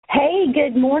Hey,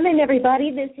 good morning,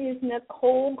 everybody. This is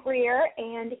Nicole Greer,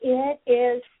 and it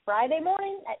is Friday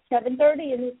morning at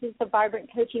 7:30, and this is the Vibrant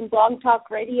Coaching Blog Talk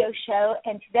Radio Show.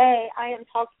 And today I am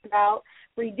talking about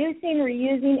reducing,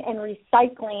 reusing, and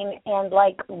recycling,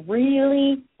 and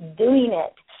really doing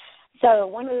it. So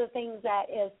one of the things that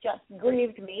has just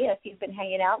grieved me, if you've been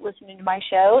hanging out listening to my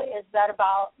show, is that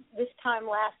about this time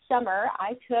last summer,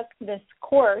 I took this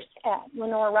course at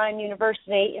Lenore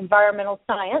University, Environmental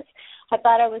Science. I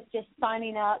thought I was just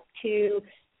signing up to,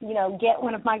 get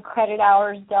one of my credit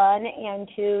hours done and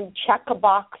to check a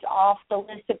box off the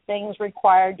list of things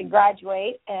required to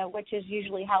graduate, which is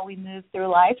usually how we move through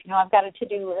life. I've got a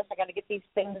to-do list. I got to get these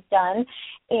things done.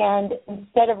 And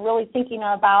instead of really thinking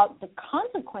about the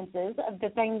consequences of the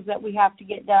things that we have to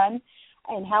get done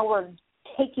and how we're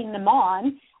taking them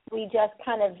on, we just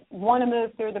kind of want to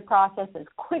move through the process as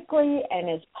quickly and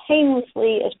as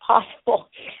painlessly as possible.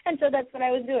 And so that's what I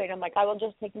was doing. I'm like, I will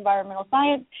just take environmental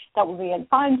science. That will be a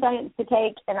fine science to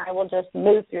take, and I will just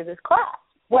move through this class.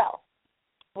 Well,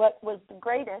 what was the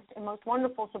greatest and most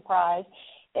wonderful surprise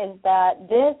is that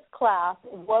this class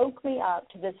woke me up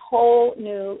to this whole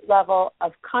new level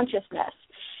of consciousness.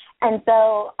 And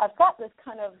so I've got this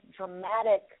kind of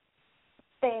dramatic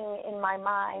thing in my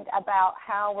mind about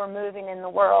how we're moving in the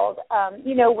world.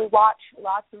 We watch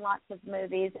lots and lots of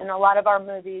movies, and a lot of our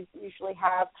movies usually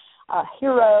have a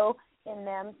hero in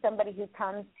them, somebody who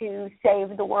comes to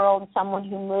save the world, someone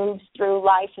who moves through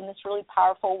life in this really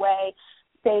powerful way,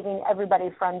 saving everybody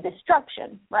from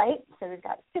destruction, right? So we've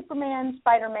got Superman,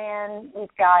 Spider-Man,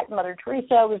 we've got Mother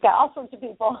Teresa, we've got all sorts of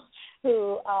people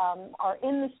who are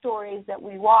in the stories that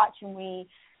we watch and we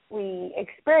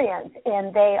experience,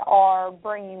 and they are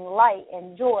bringing light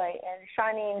and joy and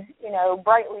shining,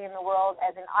 brightly in the world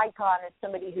as an icon, as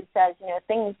somebody who says,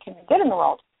 things can be good in the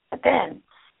world. But then,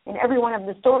 in every one of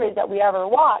the stories that we ever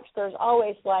watch, there's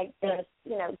always this,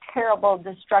 terrible,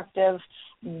 destructive,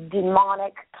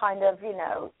 demonic kind of,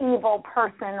 evil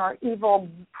person or evil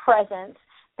presence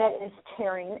that is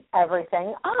tearing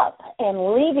everything up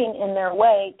and leaving in their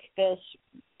wake this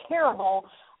terrible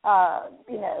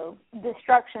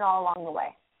destruction all along the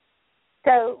way.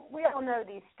 So we all know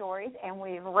these stories, and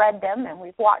we've read them, and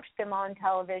we've watched them on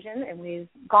television, and we've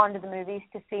gone to the movies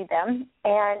to see them.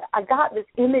 And I got this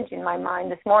image in my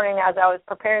mind this morning as I was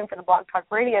preparing for the Blog Talk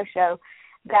Radio show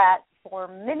that for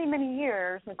many, many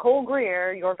years, Nicole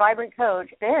Greer, your vibrant coach,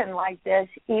 been like this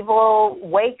evil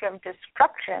wake of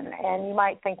destruction. And you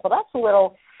might think, well, that's a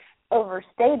little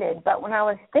overstated. But when I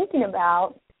was thinking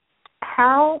about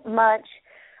how much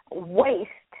waste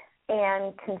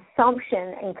and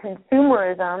consumption and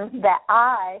consumerism that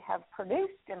I have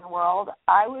produced in the world,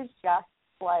 I was just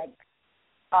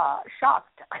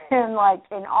shocked and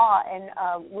in awe and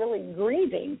really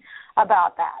grieving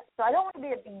about that. So I don't want to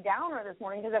be a big downer this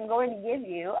morning because I'm going to give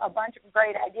you a bunch of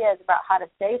great ideas about how to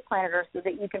save planet Earth so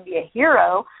that you can be a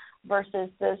hero versus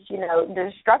this,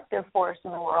 destructive force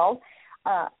in the world.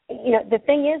 The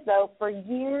thing is, though, for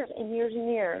years and years and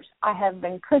years, I have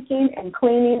been cooking and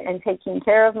cleaning and taking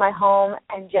care of my home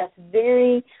and just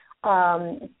very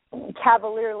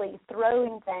cavalierly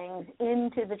throwing things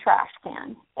into the trash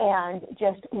can and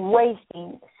just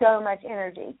wasting so much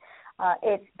energy.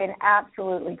 It's been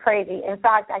absolutely crazy. In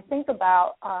fact, I think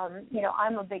about,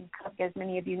 I'm a big cook, as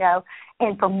many of you know,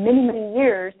 and for many, many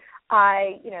years,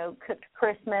 I, cooked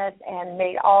Christmas and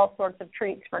made all sorts of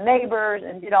treats for neighbors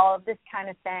and did all of this kind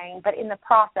of thing. But in the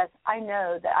process, I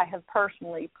know that I have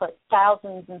personally put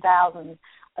thousands and thousands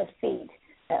of seeds,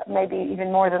 maybe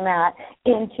even more than that,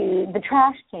 into the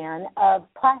trash can of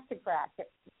plastic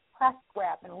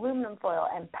wrap and aluminum foil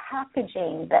and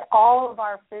packaging that all of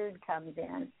our food comes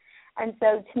in. And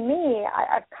so to me,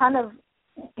 I've kind of,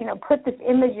 put this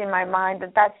image in my mind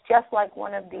that that's just like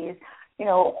one of these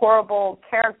horrible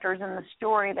characters in the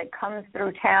story that comes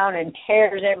through town and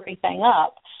tears everything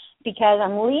up, because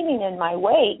I'm leaving in my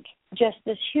wake just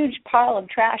this huge pile of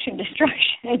trash and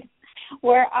destruction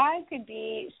where I could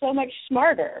be so much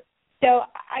smarter. So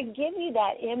I give you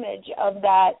that image of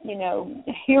that,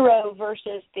 hero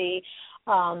versus the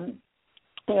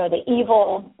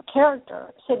evil character,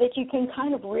 so that you can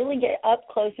kind of really get up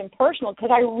close and personal,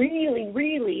 because I really,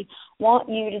 really want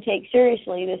you to take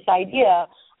seriously this idea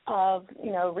of,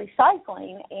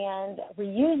 recycling and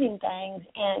reusing things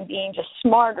and being just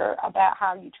smarter about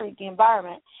how you treat the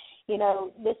environment.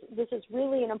 This is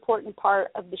really an important part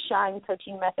of the S.H.I.N.E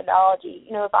coaching methodology.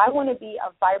 If I want to be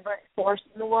a vibrant force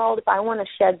in the world, if I want to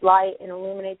shed light and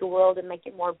illuminate the world and make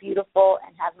it more beautiful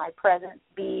and have my presence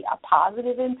be a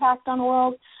positive impact on the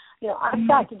world, I've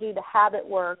got to do the habit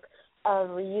work of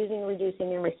reusing,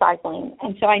 reducing, and recycling.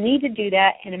 And so I need to do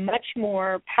that in a much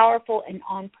more powerful and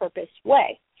on-purpose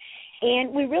way.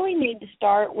 And we really need to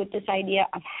start with this idea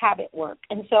of habit work.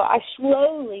 And so I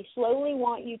slowly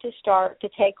want you to start to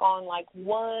take on like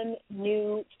one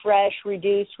new, fresh,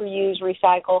 reduce, reuse,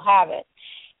 recycle habit.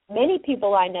 Many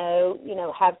people I know,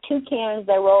 have two cans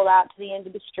they roll out to the end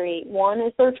of the street. One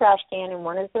is their trash can and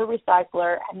one is their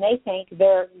recycler, and they think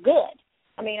they're good.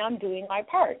 I mean, I'm doing my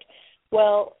part.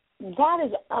 Well, that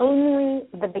is only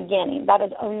the beginning. That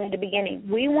is only the beginning.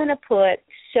 We want to put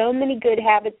so many good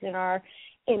habits in our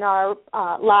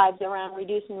lives around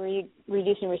reducing,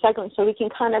 recycling, so we can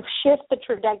kind of shift the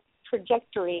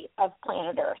trajectory of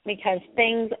planet Earth, because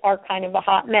things are kind of a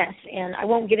hot mess. And I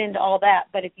won't get into all that,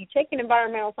 but if you take an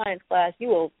environmental science class, you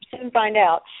will soon find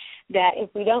out that if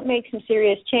we don't make some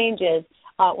serious changes,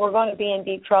 we're going to be in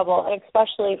deep trouble,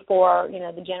 especially for,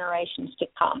 the generations to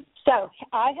come. So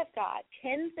I have got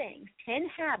 10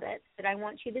 habits that I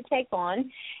want you to take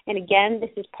on. And again,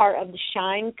 this is part of the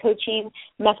S.H.I.N.E coaching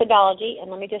methodology. And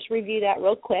let me just review that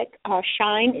real quick.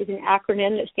 S.H.I.N.E is an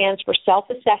acronym that stands for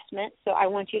self-assessment. So I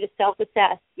want you to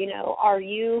self-assess. Are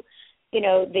you,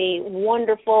 the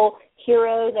wonderful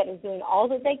hero that is doing all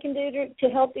that they can do to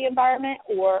help the environment,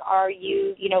 or are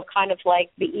you, kind of like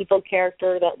the evil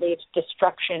character that leaves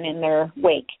destruction in their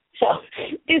wake? So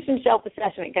do some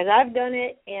self-assessment, because I've done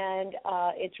it, and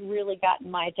it's really gotten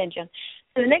my attention.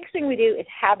 So the next thing we do is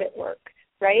habit work,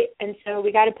 right? And so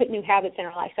we got to put new habits in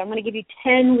our life. So I'm going to give you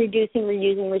 10 reducing,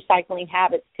 reusing, recycling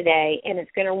habits today, and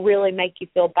it's going to really make you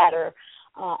feel better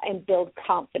and build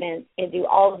confidence and do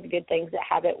all of the good things that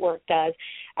habit work does.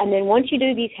 And then once you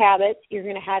do these habits, you're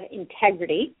going to have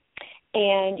integrity,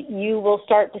 and you will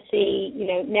start to see,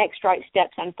 next right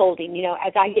steps unfolding.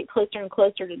 As I get closer and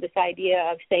closer to this idea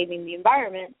of saving the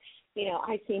environment,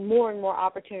 I see more and more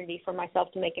opportunity for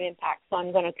myself to make an impact. So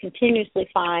I'm going to continuously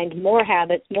find more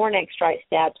habits, more next right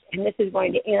steps, and this is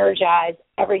going to energize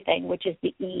everything, which is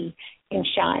the E in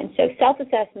S.H.I.N.E. So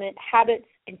self-assessment, habits,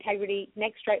 integrity,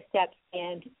 next right steps,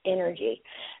 and energy.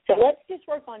 So let's just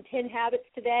work on 10 habits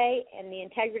today, and the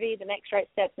integrity, the next right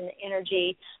steps, and the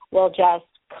energy will just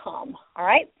come. All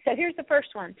right? So here's the first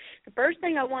one. The first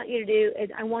thing I want you to do is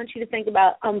I want you to think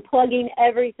about unplugging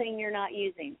everything you're not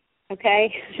using.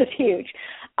 Okay? This is huge.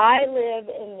 I live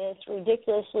in this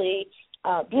ridiculously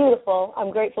beautiful,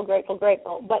 I'm grateful,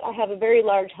 but I have a very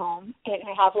large home, and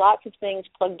I have lots of things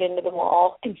plugged into the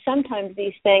wall, and sometimes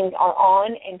these things are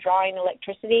on and drawing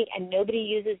electricity, and nobody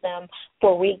uses them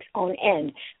for weeks on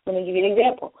end. Let me give you an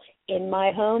example. In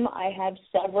my home, I have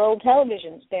several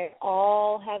televisions. They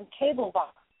all have cable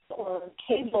boxes or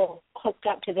cable hooked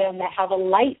up to them that have a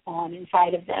light on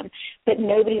inside of them, but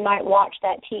nobody might watch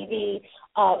that TV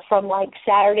from like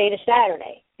Saturday to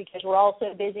Saturday, because we're all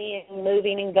so busy and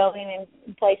moving and going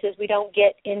in places. We don't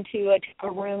get into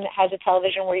a room that has a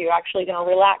television where you're actually going to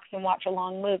relax and watch a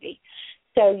long movie.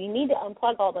 So you need to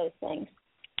unplug all those things.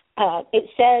 It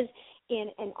says in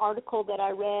an article that I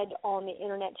read on the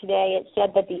internet today, it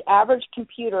said that the average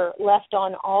computer left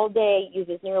on all day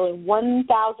uses nearly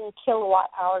 1,000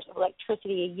 kilowatt hours of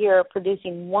electricity a year,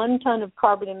 producing 1 ton of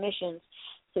carbon emissions.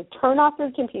 So turn off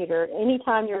your computer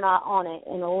anytime you're not on it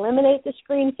and eliminate the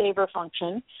screensaver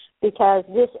function, because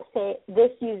this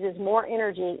uses more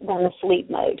energy than the sleep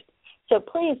mode. So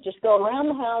please just go around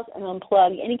the house and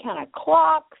unplug any kind of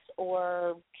clocks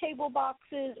or cable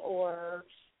boxes or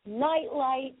night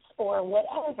lights or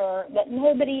whatever that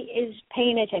nobody is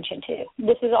paying attention to.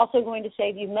 This is also going to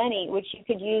save you money, which you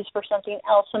could use for something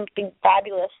else, something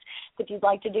fabulous that you'd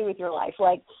like to do with your life,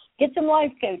 like get some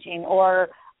life coaching or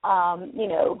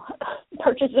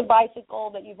purchase a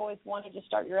bicycle that you've always wanted to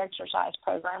start your exercise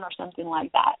program or something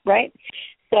like that, right?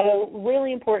 So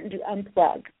really important to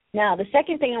unplug. Now, the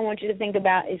second thing I want you to think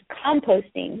about is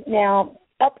composting. Now,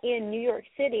 up in New York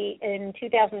City in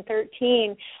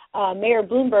 2013, Mayor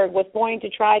Bloomberg was going to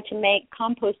try to make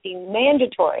composting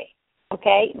mandatory,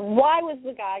 okay? Why was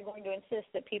the guy going to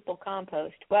insist that people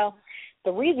compost? Well,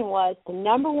 the reason was the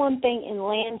number one thing in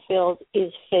landfills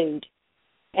is food.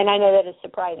 And I know that is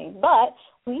surprising, but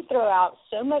we throw out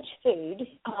so much food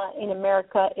in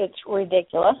America, it's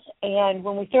ridiculous. And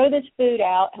when we throw this food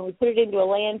out and we put it into a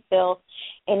landfill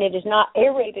and it is not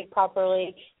aerated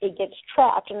properly, it gets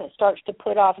trapped and it starts to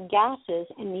put off gases.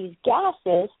 And these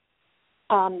gases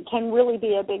can really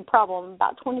be a big problem.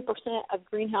 About 20% of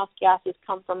greenhouse gases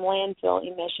come from landfill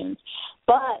emissions.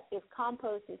 But if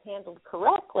compost is handled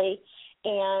correctly,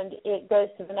 and it goes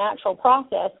through the natural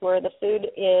process where the food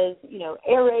is,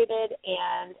 aerated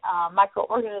and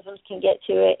microorganisms can get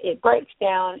to it. It breaks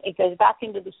down. It goes back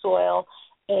into the soil,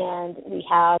 and we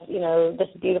have, this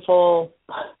beautiful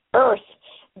earth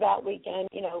that we can,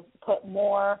 put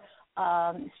more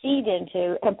seed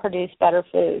into and produce better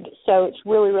food. So it's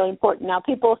really, really important. Now,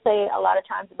 people say a lot of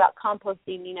times about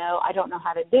composting, I don't know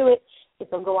how to do it. If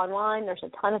you'll go online, there's a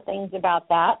ton of things about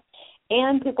that.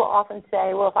 And people often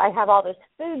say, well, if I have all this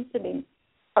food sitting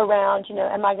around,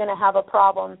 am I going to have a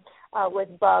problem with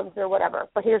bugs or whatever?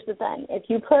 But here's the thing. If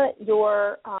you put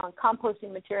your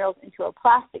composting materials into a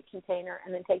plastic container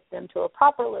and then take them to a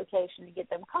proper location to get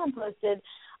them composted,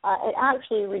 it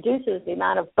actually reduces the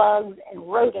amount of bugs and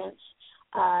rodents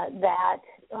that,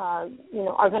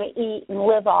 are going to eat and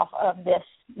live off of this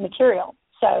material.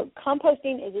 So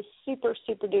composting is a super,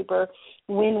 super duper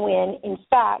win-win. In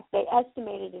fact, they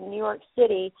estimated in New York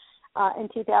City in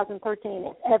 2013,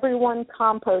 if everyone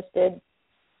composted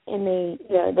in the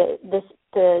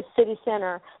city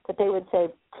center, that they would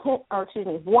save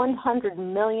 $100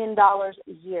 million a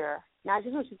year. Now, I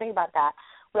just want you to think about that.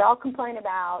 We all complain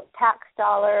about tax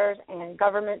dollars and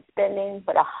government spending,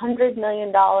 but $100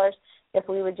 million, if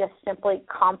we would just simply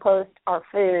compost our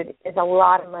food, is a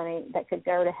lot of money that could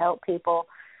go to help people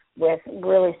with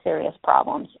really serious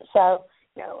problems. So,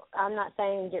 I'm not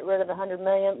saying get rid of the $100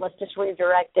 million. Let's just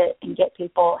redirect it and get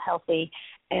people healthy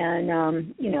and,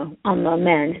 on the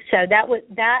mend. So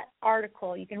that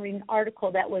article, you can read an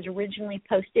article that was originally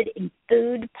posted in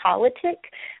Food Politic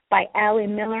by Allie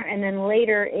Miller, and then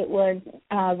later it was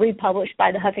republished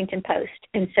by the Huffington Post.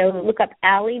 And so look up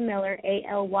Allie Miller,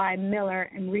 A-L-Y Miller,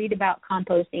 and read about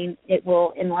composting. It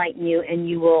will enlighten you, and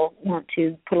you will want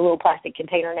to put a little plastic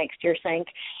container next to your sink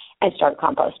and start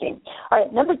composting. All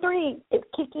right, number 3 is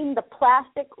kicking the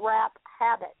plastic wrap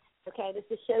habit. Okay, this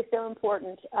is so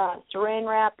important. Saran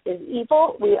wrap is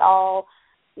evil. We all,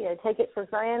 take it for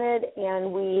granted,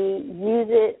 and we use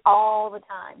it all the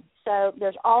time. So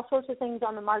there's all sorts of things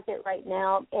on the market right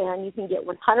now, and you can get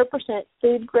 100%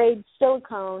 food-grade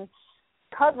silicone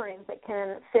coverings that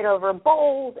can fit over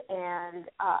bowls and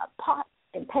pots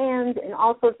and pans and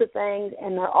all sorts of things,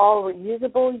 and they're all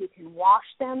reusable. You can wash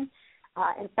them.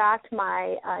 In fact,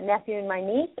 my nephew and my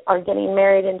niece are getting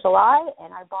married in July,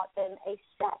 and I bought them a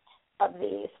set of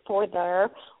these for their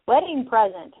wedding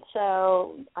present.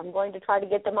 So I'm going to try to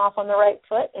get them off on the right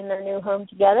foot in their new home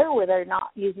together, where they're not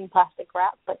using plastic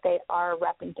wrap, but they are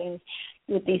wrapping things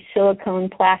with these silicone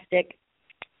plastic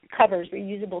covers,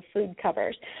 reusable food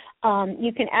covers.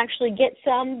 You can actually get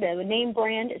some. The name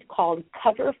brand is called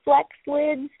CoverFlex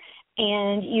lids,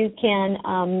 and you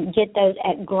can get those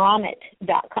at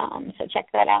grommet.com. So check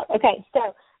that out. Okay,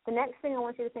 so the next thing I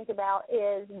want you to think about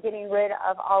is getting rid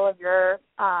of all of your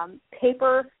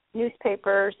paper,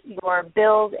 newspapers, your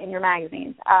bills, and your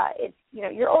magazines.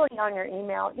 You're already on your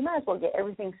email. You might as well get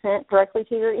everything sent directly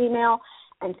to your email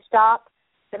and stop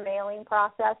the mailing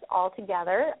process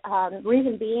altogether.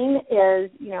 Reason being is,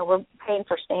 we're paying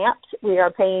for stamps. We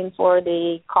are paying for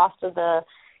the cost of the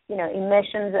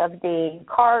emissions of the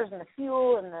cars and the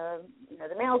fuel and the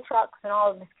mail trucks and all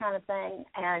of this kind of thing.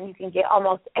 And you can get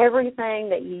almost everything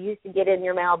that you used to get in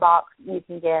your mailbox, you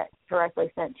can get directly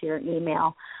sent to your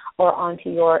email or onto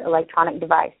your electronic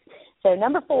device. So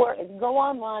number 4 is go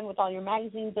online with all your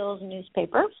magazine, bills, and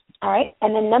newspapers. All right.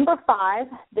 And then number 5,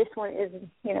 this one is,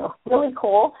 really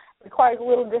cool. Requires a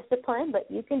little discipline, but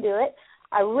you can do it.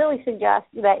 I really suggest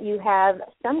that you have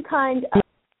some kind of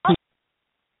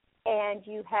and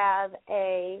you have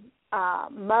a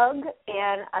mug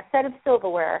and a set of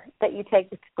silverware that you take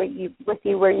with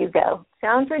you where you go.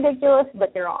 Sounds ridiculous,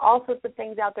 but there are all sorts of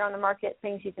things out there on the market,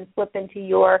 things you can slip into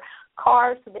your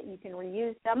car so that you can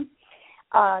reuse them.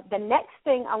 The next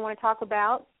thing I want to talk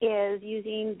about is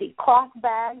using the cloth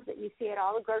bags that you see at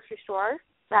all the grocery stores.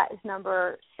 That is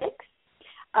number 6.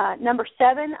 Number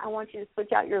 7, I want you to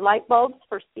switch out your light bulbs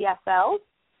for CFLs.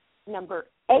 Number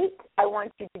 8, I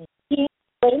want you to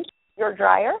clean your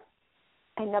dryer.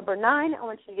 And number 9, I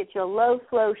want you to get you a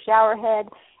low-flow shower head.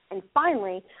 And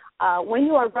finally, when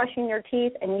you are brushing your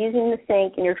teeth and using the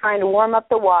sink and you're trying to warm up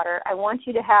the water, I want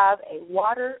you to have a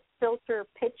water filter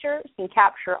pitcher. You can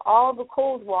capture all the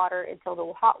cold water until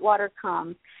the hot water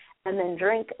comes and then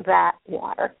drink that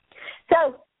water.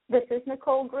 So this is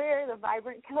Nicole Greer, the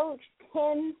Vibrant Coach,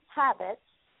 10 habits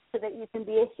so that you can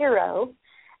be a hero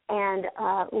and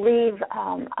leave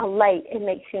a light and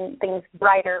make things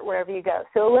brighter wherever you go.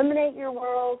 So eliminate your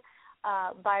world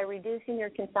by reducing your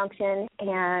consumption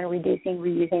and reducing,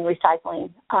 reusing, recycling.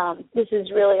 This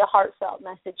is really a heartfelt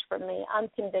message from me. I'm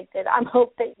convicted. I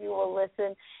hope that you will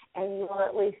listen and you will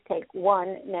at least take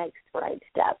one next right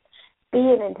step. Be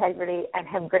in integrity and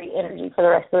have great energy for the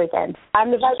rest of the weekend.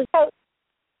 I'm the Vibrant Coach.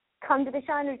 Come to the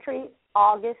S.H.I.N.E retreat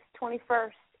August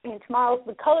 21st. And tomorrow's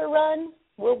the Color Run.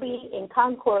 We'll be in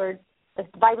Concord with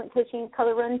the Vibrant Coaching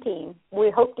Color Run team.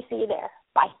 We hope to see you there.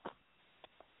 Bye.